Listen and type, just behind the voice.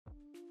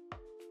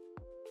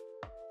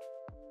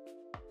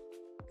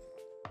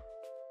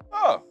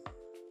Oh,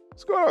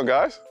 what's going on,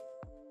 guys?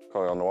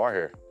 Colion Noir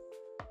here.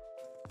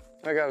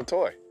 I got a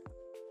toy.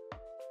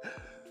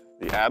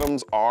 The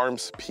Adams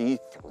Arms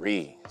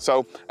P3.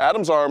 So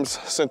Adams Arms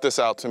sent this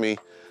out to me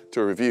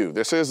to review.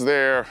 This is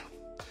their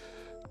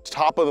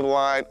top of the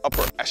line,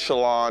 upper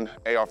echelon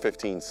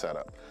AR-15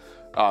 setup.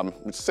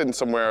 It's sitting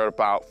somewhere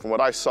about, from what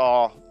I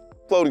saw,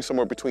 floating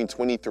somewhere between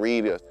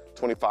 23 to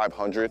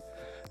 2,500.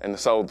 And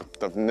so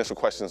the initial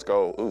questions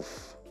go,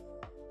 oof,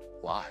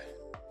 why?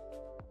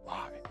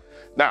 Why?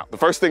 Now, the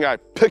first thing I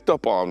picked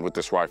up on with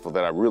this rifle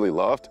that I really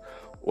loved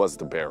was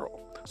the barrel.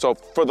 So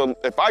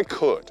if I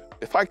could,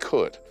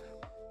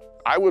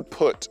 I would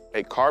put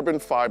a carbon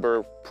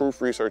fiber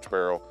proof research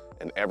barrel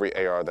in every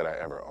AR that I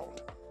ever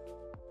owned.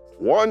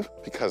 One,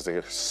 because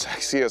they're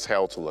sexy as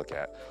hell to look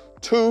at.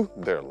 Two,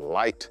 they're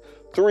light.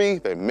 Three,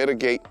 they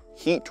mitigate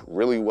heat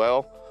really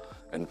well.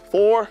 And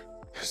four,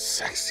 they're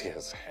sexy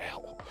as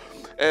hell.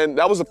 And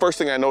that was the first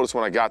thing I noticed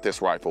when I got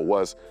this rifle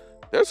was,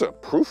 there's a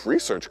proof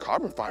research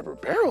carbon fiber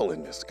barrel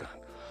in this gun.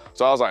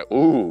 So I was like,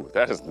 ooh,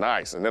 that is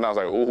nice. And then I was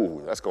like,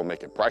 ooh, that's gonna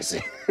make it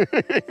pricey.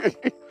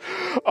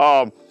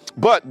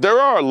 But there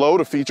are a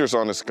load of features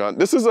on this gun.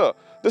 This is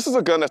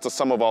a gun that's the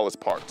sum of all its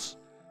parts,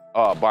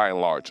 by and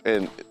large.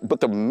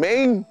 But the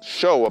main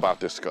show about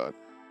this gun,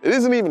 it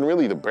isn't even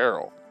really the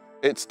barrel.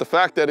 It's the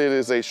fact that it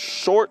is a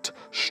short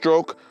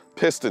stroke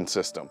piston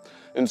system.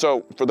 And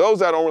so for those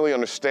that don't really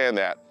understand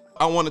that,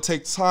 I want to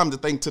take time to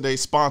thank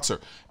today's sponsor,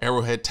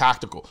 Arrowhead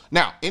Tactical.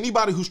 Now,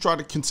 anybody who's tried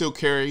to conceal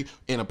carry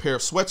in a pair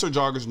of sweats or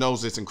joggers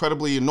knows it's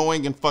incredibly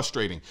annoying and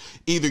frustrating.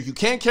 Either you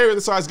can't carry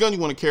the size gun you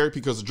want to carry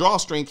because the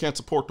drawstring can't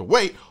support the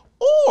weight,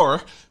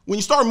 or when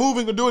you start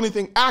moving or doing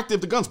anything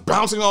active, the gun's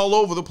bouncing all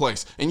over the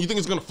place and you think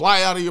it's going to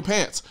fly out of your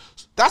pants.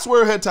 That's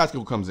where Arrowhead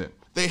Tactical comes in.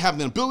 They have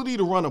the ability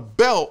to run a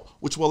belt,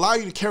 which will allow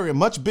you to carry a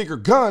much bigger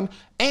gun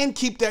and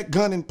keep that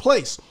gun in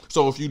place.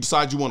 So if you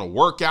decide you want to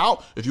work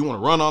out, if you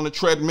want to run on the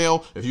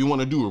treadmill, if you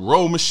want to do a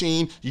row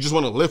machine, you just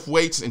want to lift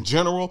weights in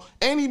general,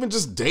 and even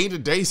just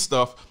day-to-day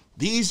stuff,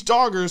 these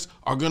joggers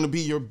are going to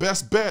be your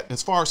best bet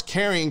as far as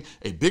carrying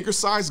a bigger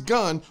size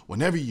gun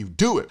whenever you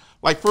do it.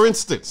 Like for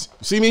instance,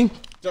 you see me?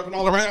 Jumping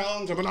all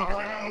around, doing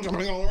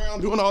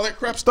all that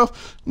crap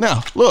stuff.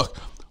 Now, look.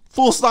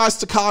 Full-size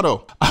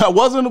staccato. I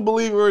wasn't a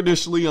believer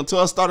initially until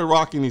I started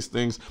rocking these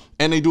things,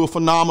 and they do a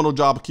phenomenal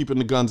job of keeping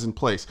the guns in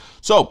place.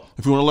 So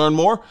if you want to learn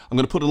more, I'm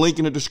going to put a link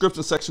in the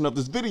description section of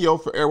this video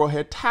for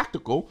Arrowhead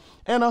Tactical,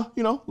 and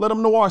let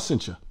them know I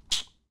sent you.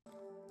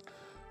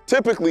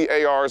 Typically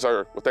ARs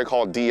are what they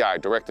call DI,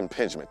 direct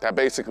impingement. That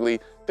basically,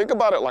 think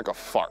about it like a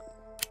fart,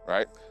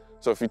 right?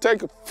 So if you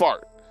take a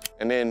fart,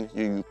 and then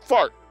you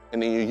fart,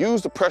 and then you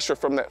use the pressure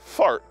from that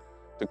fart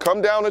to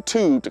come down a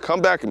tube, to come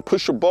back and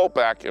push your bolt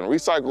back and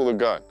recycle the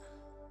gun.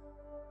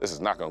 This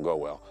is not gonna go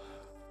well.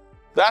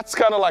 That's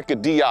kind of like a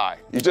DI.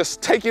 You're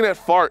just taking that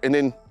fart and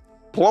then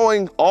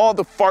blowing all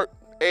the fart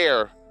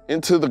air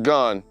into the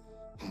gun.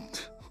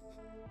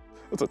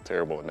 That's a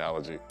terrible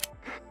analogy.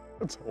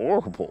 That's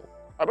horrible.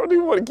 I don't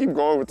even want to keep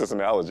going with this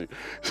analogy.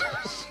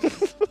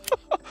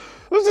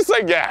 Let's just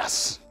say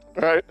gas,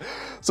 right?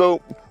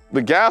 So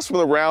the gas from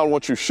the round,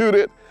 once you shoot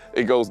it,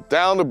 it goes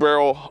down the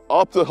barrel,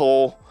 up the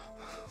hole,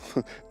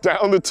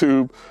 down the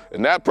tube,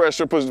 and that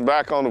pressure pushes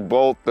back on the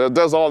bolt. That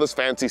does all this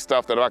fancy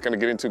stuff that I'm not going to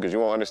get into because you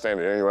won't understand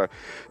it anyway,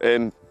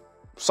 and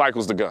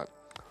cycles the gun.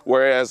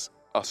 Whereas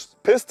a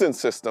piston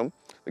system,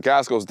 the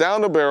gas goes down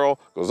the barrel,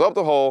 goes up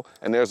the hole,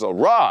 and there's a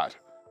rod,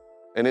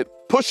 and it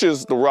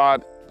pushes the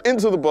rod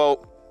into the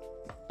bolt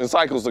and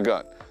cycles the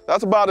gun.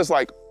 That's about as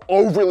like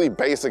overly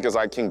basic as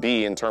I can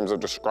be in terms of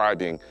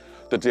describing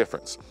the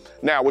difference.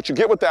 Now, what you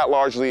get with that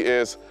largely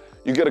is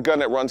you get a gun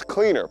that runs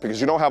cleaner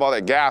because you don't have all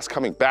that gas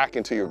coming back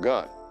into your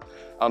gun.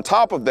 On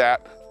top of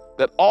that,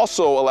 that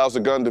also allows the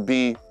gun to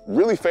be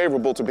really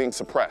favorable to being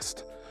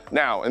suppressed.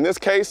 Now, in this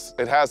case,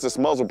 it has this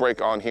muzzle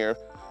brake on here,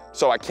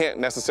 so I can't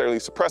necessarily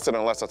suppress it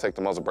unless I take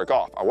the muzzle brake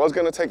off. I was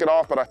gonna take it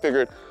off, but I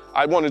figured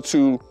I wanted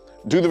to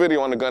do the video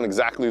on the gun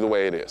exactly the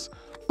way it is.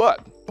 But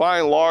by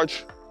and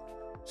large,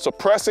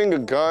 suppressing a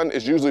gun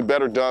is usually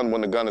better done when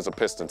the gun is a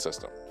piston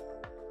system,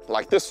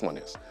 like this one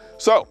is.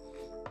 So,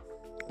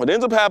 what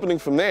ends up happening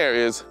from there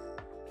is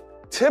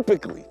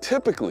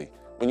typically,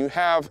 when you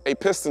have a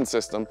piston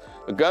system,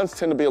 the guns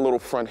tend to be a little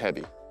front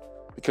heavy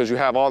because you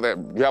have all that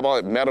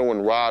metal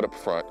and rod up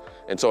front.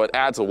 And so it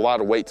adds a lot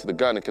of weight to the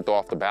gun and can throw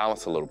off the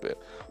balance a little bit.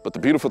 But the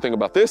beautiful thing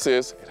about this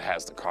is it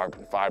has the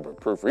carbon fiber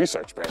proof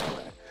research barrel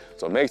in it.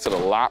 So it makes it a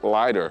lot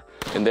lighter,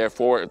 and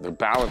therefore the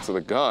balance of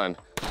the gun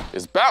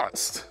is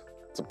balanced.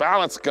 It's a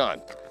balanced gun.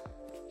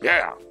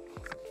 Yeah.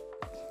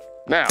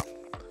 Now,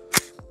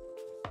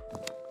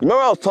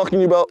 remember I was talking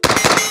to you about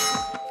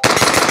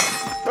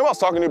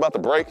the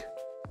brake?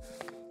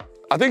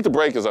 I think the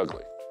brake is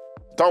ugly.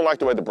 Don't like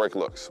the way the brake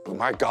looks, but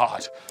my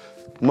God,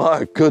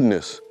 my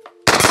goodness,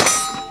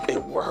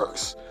 it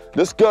works.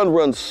 This gun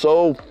runs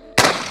so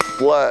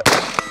flat.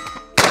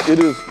 It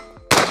is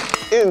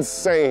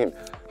insane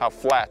how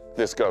flat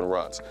this gun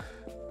runs.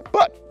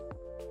 But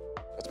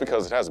that's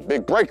because it has a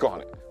big brake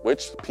on it,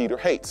 which Peter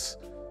hates.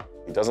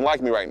 He doesn't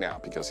like me right now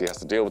because he has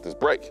to deal with this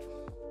brake.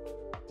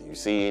 You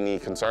see any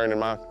concern in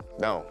my,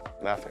 no,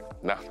 nothing.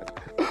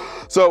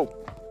 So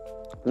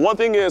one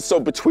thing is, so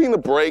between the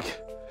brake,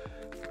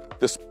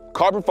 this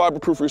carbon fiber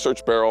proof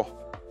research barrel,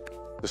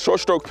 the short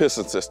stroke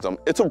piston system,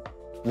 it's a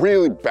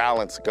really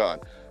balanced gun.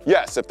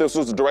 Yes, if this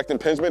was a direct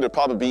impingement, it'd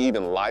probably be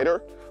even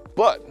lighter,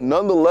 but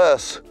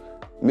nonetheless,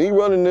 me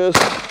running this,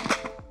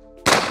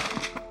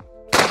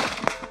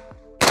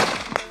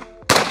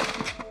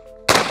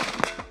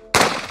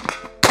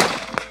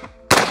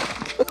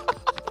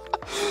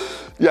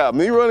 yeah,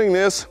 me running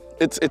this,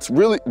 it's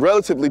really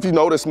relatively, if you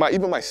notice,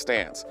 even my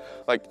stance,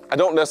 like I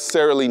don't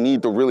necessarily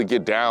need to really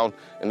get down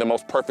in the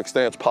most perfect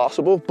stance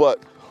possible,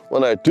 but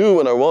when I do,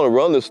 and I want to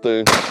run this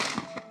thing,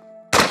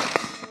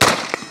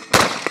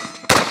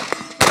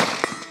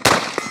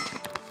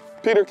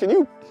 Peter, can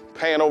you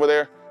pan over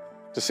there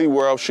to see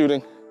where I was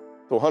shooting?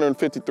 The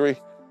 153.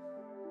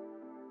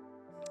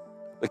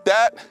 Like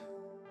that,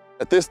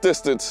 at this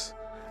distance,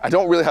 I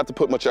don't really have to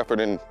put much effort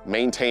in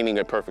maintaining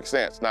a perfect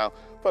stance. Now,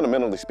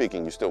 fundamentally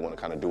speaking, you still want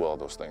to kind of do all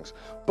those things.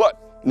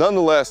 But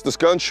nonetheless, this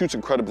gun shoots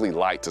incredibly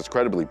light, it's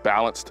incredibly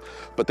balanced.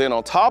 But then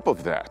on top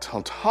of that,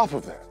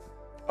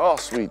 oh,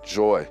 sweet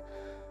joy.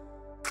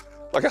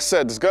 Like I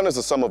said, this gun is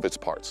the sum of its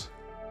parts.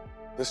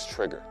 This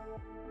trigger,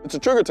 it's a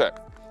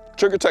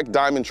Trigger Tech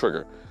diamond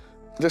trigger.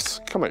 This,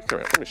 come here,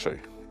 let me show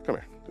you. Come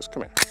here, just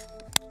come here.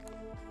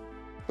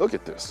 Look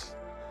at this.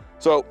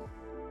 So,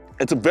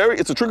 it's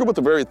a trigger with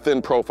a very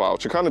thin profile.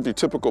 It's kind of your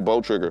typical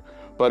bow trigger,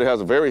 but it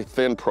has a very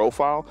thin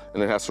profile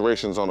and it has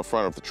serrations on the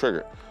front of the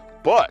trigger.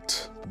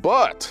 But,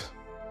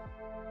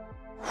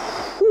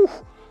 whew,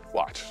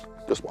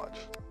 just watch.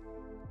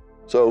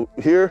 So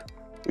here,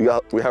 we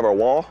have our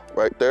wall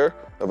right there.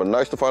 We have a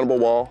nice definable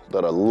wall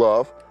that I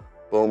love.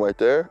 Boom, right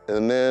there.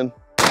 And then,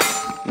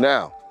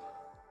 now,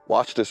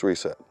 watch this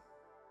reset.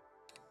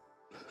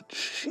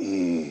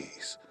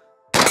 Jeez.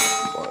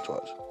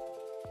 Watch.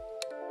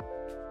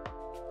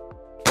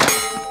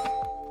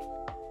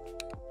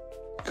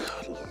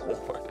 Good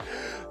Lord.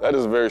 That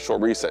is a very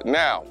short reset.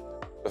 Now,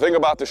 the thing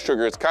about this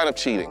trigger, it's kind of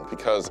cheating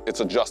because it's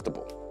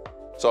adjustable.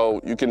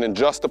 So you can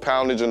adjust the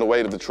poundage and the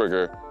weight of the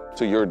trigger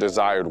to your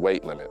desired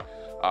weight limit.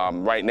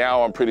 Right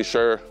now, I'm pretty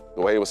sure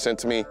the way it was sent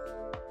to me,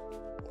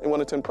 they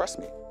wanted to impress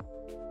me.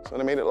 So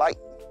they made it light.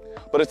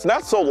 But it's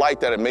not so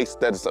light that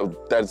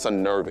it's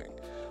unnerving.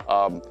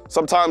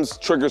 Sometimes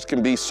triggers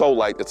can be so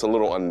light it's a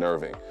little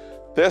unnerving.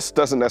 This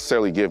doesn't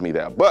necessarily give me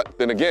that. But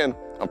then again,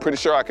 I'm pretty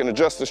sure I can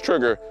adjust this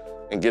trigger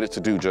and get it to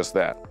do just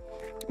that.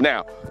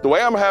 Now, the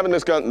way I'm running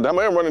this gun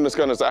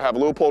is I have a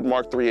Leupold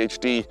Mark III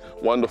HD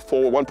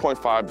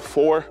 1.5 to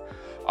 4.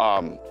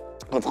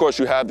 Of course,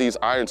 you have these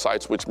iron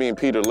sights, which me and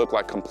Peter looked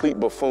like complete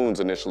buffoons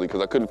initially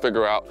because I couldn't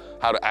figure out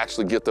how to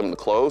actually get them to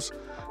close.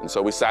 And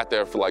so we sat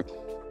there for like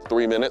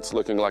 3 minutes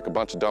looking like a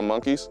bunch of dumb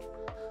monkeys.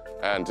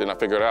 And then I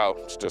figured out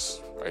it's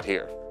just right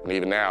here. And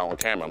even now on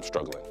camera, I'm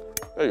struggling.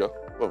 There you go.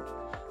 Whoa.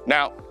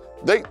 Now,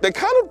 they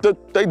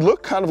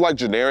look kind of like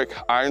generic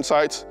iron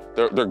sights.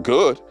 They're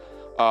good.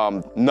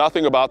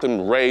 Nothing about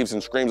them raves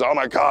and screams, oh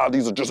my God,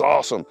 these are just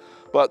awesome.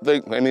 But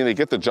they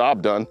get the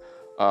job done.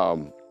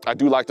 I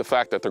do like the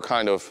fact that they're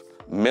kind of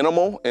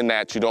minimal in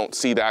that you don't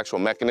see the actual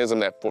mechanism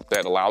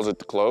that allows it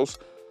to close.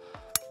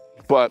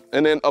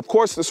 And then of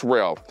course this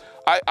rail.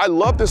 I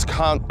love this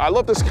kind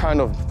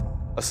of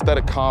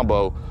aesthetic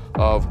combo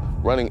of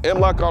running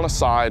mlock on the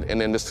side and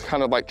then this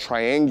kind of like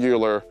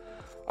triangular,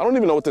 I don't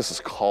even know what this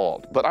is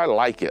called, but I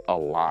like it a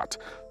lot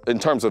in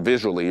terms of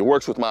visually. It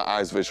works with my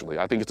eyes visually.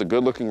 I think it's a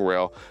good looking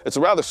rail. It's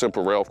a rather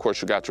simple rail. Of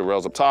course, you got your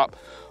rails up top.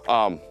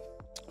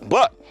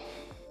 But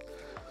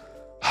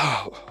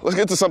let's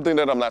get to something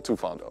that I'm not too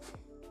fond of.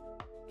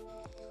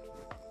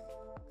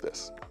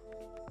 This.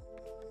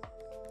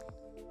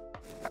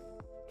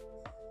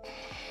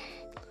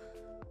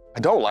 I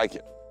don't like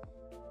it.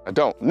 I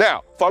don't.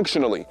 Now,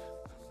 functionally,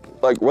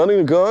 like running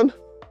a gun,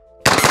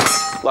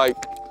 like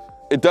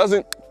it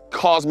doesn't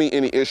cause me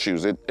any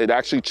issues. It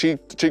actually,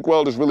 cheek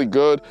weld is really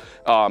good.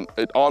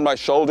 On my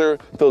shoulder,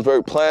 it feels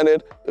very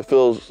planted. It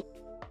feels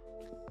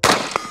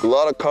a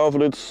lot of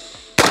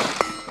confidence.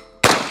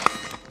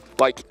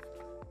 Like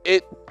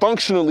it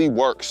functionally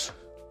works,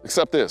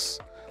 except this.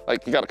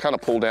 Like you gotta kind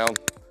of pull down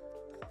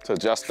to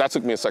adjust. That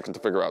took me a second to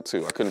figure out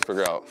too. I couldn't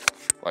figure out,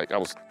 like I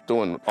was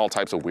doing all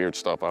types of weird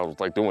stuff. I was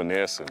like doing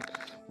this and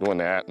doing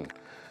that.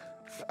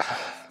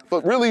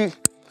 But really,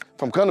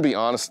 if I'm gonna be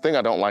honest, the thing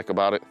I don't like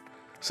about it,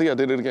 see, I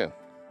did it again.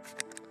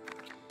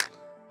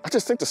 I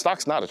just think the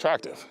stock's not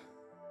attractive.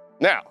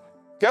 Now,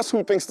 guess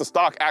who thinks the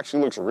stock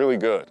actually looks really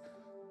good?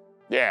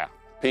 Yeah,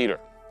 Peter.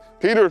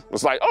 Peter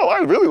was like, oh, I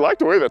really like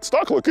the way that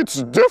stock looks.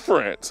 It's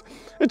different.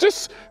 It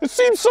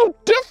seems so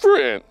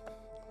different.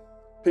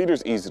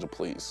 Peter's easy to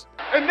please.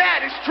 And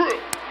that is true.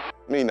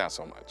 Me, not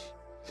so much.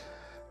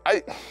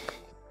 I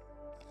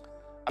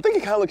think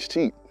it kind of looks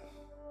cheap.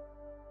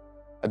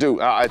 I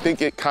do. I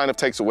think it kind of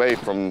takes away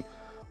from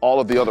all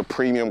of the other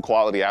premium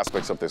quality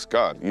aspects of this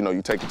gun. You know,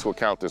 you take into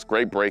account this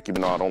great brake,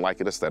 even though I don't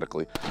like it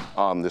aesthetically,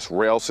 this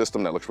rail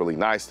system that looks really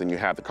nice, then you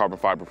have the carbon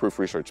fiber proof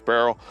research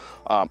barrel,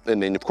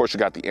 and then of course you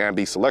got the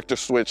ambi selector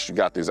switch, you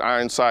got these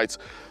iron sights,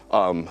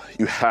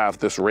 you have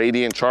this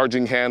radiant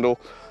charging handle,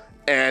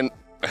 and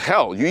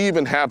hell, you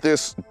even have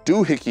this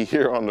doohickey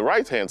here on the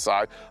right-hand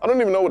side. I don't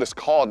even know what it's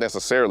called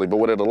necessarily, but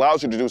what it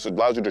allows you to do is it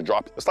allows you to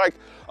drop, it's like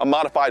a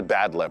modified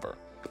bad lever.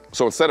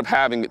 So instead of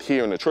having it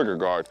here in the trigger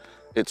guard,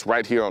 it's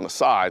right here on the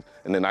side,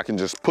 and then I can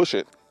just push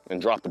it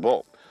and drop the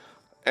bolt.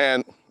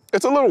 And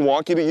it's a little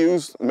wonky to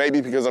use,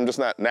 maybe because I'm just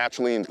not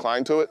naturally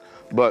inclined to it,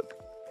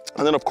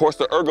 and then of course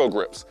the ergo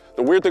grips.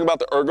 The weird thing about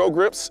the ergo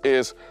grips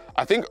is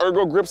I think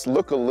ergo grips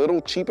look a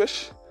little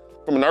cheapish.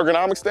 From an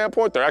ergonomic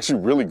standpoint, they're actually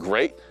really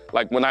great.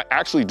 Like when I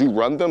actually do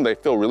run them, they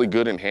feel really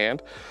good in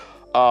hand.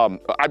 I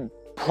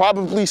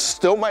probably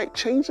still might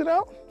change it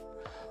out.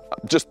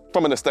 Just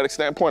from an aesthetic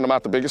standpoint, I'm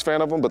not the biggest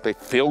fan of them, but they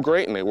feel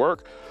great and they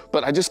work.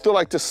 But I just feel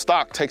like this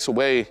stock takes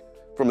away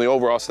from the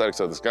overall aesthetics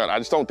of this gun. I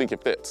just don't think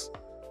it fits.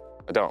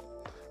 I don't.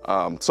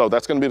 So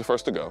that's gonna be the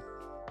first to go.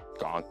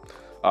 Gone.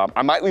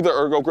 I might leave the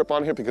ergo grip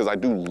on here because I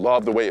do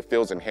love the way it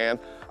feels in hand.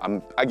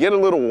 I get a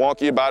little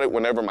wonky about it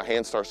whenever my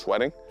hands start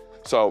sweating.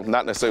 So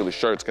not necessarily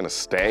sure it's gonna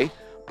stay,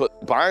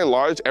 but by and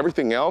large,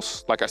 everything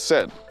else, like I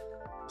said,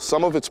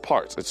 some of its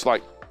parts, it's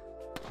like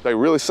they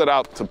really set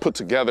out to put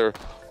together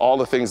all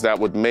the things that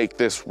would make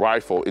this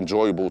rifle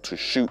enjoyable to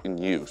shoot and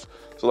use.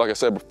 So like I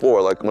said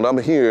before, like when I'm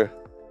here,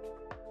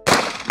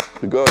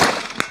 the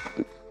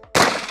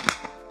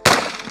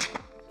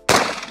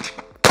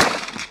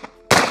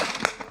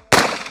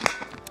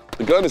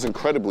gun is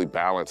incredibly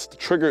balanced. The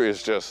trigger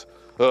is just,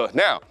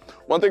 Now,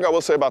 one thing I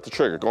will say about the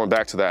trigger, going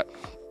back to that,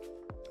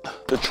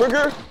 the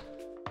trigger,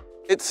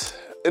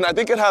 and I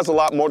think it has a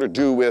lot more to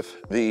do with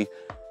the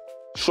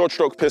short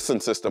stroke piston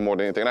system more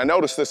than anything. And I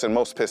noticed this in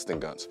most piston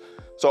guns.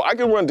 So I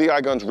can run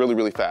DI guns really,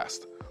 really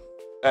fast.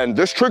 And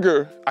this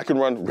trigger, I can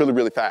run really,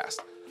 really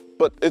fast.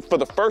 But for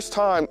the first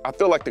time, I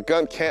feel like the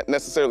gun can't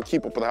necessarily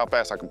keep up with how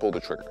fast I can pull the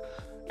trigger.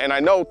 And I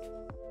know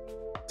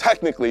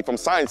technically from a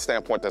science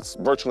standpoint, that's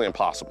virtually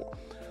impossible.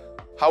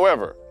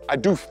 However, I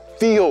do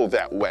feel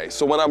that way.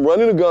 So when I'm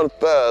running a gun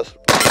fast,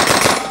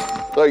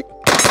 like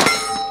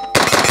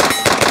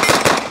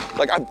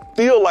I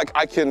feel like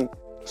I can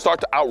start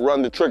to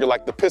outrun the trigger,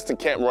 like the piston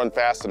can't run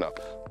fast enough.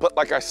 But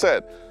like I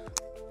said,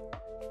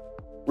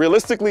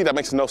 realistically, that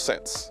makes no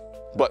sense.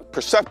 But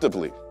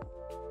perceptively,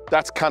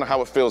 that's kind of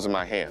how it feels in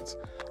my hands.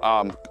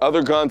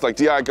 Other guns, like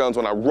DI guns,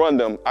 when I run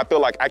them, I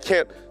feel like I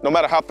can't, no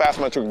matter how fast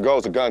my trigger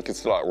goes, the gun can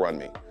still outrun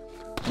me.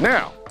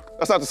 Now,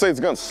 that's not to say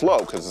the gun's slow,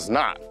 because it's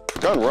not. The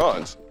gun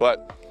runs,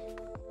 but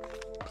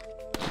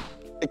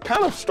it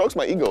kind of strokes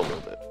my ego a little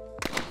bit.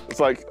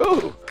 It's like,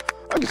 ooh,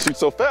 I can shoot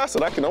so fast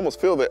that I can almost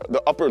feel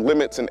the upper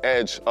limits and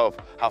edge of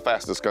how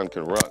fast this gun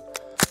can run.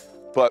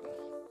 But,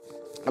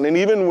 I mean,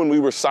 even when we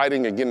were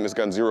sighting and getting this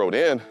gun zeroed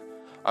in,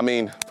 I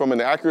mean, from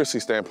an accuracy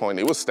standpoint,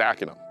 it was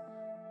stacking them.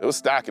 It was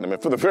stacking them. And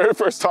for the very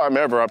first time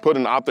ever, I put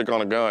an optic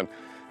on a gun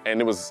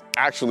and it was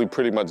actually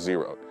pretty much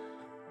zeroed.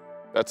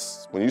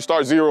 That's, when you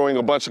start zeroing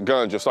a bunch of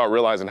guns, you'll start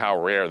realizing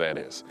how rare that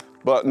is.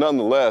 But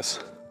nonetheless,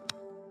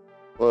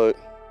 look.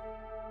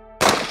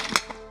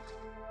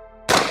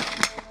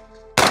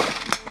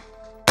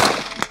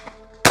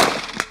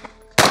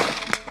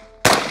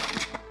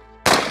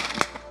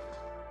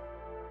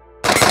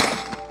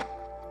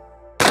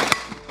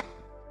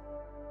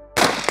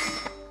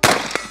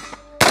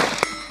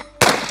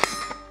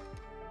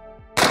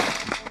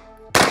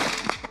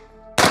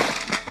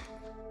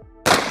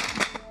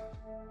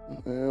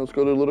 Yeah, let's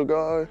go to the little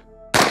guy.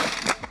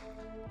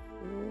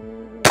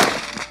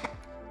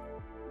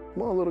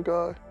 Come on, little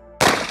guy.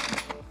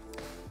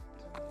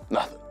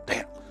 Nothing,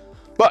 damn.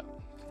 But,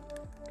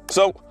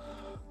 so,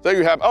 there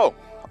you have, oh,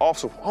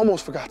 also,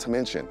 almost forgot to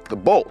mention, the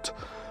bolt.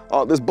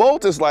 This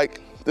bolt is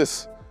like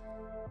this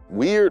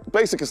weird,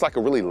 basically it's like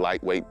a really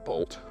lightweight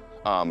bolt,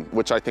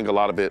 which I think a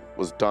lot of it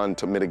was done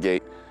to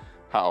mitigate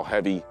how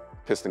heavy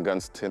piston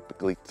guns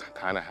typically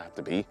kind of have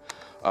to be.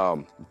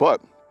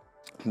 But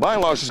by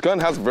and large, this gun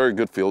has a very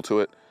good feel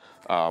to it.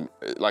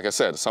 Like I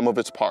said, some of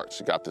its parts,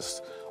 you got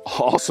this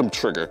awesome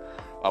trigger,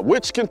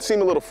 which can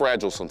seem a little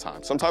fragile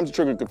sometimes. Sometimes the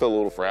trigger can feel a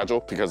little fragile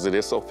because it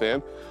is so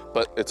thin,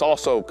 but it's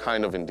also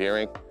kind of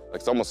endearing. Like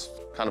it's almost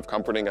kind of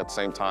comforting at the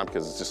same time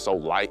because it's just so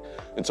light.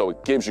 And so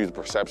it gives you the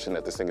perception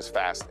that this thing is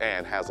fast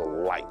and has a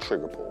light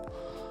trigger pull.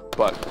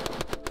 But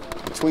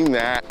between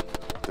that,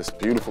 this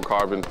beautiful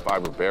carbon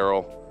fiber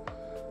barrel,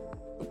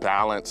 the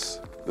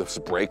balance, this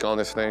brake on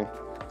this thing,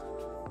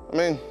 I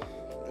mean,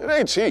 it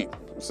ain't cheap.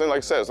 So like I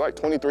said, it's like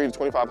 23 to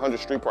 2,500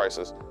 street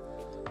prices.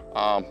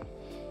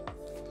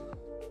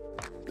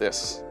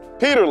 This,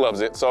 Peter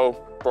loves it.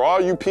 So for all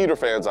you Peter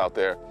fans out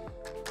there,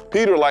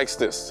 Peter likes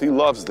this. He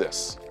loves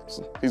this.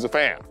 He's a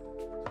fan.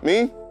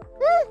 Me?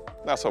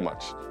 Not so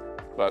much.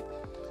 But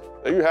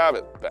there you have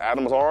it. The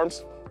Adams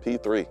Arms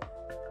P3.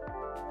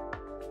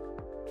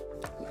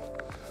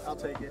 I'll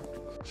take it.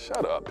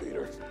 Shut up,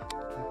 Peter.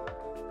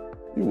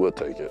 You would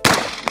take it.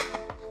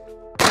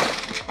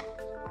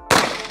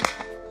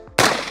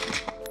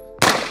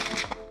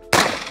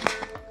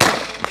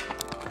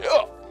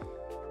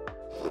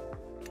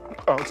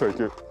 I'll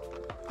take it.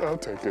 I'll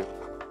take it.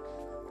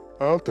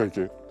 I'll take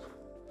it.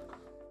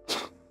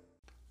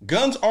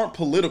 Guns aren't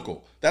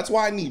political. That's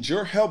why I need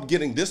your help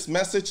getting this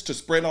message to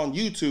spread on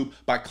YouTube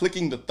by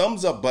clicking the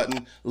thumbs up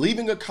button,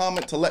 leaving a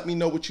comment to let me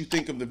know what you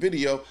think of the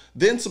video,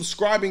 then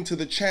subscribing to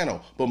the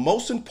channel. But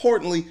most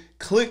importantly,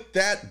 click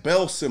that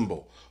bell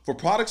symbol. For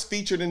products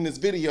featured in this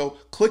video,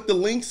 click the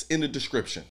links in the description.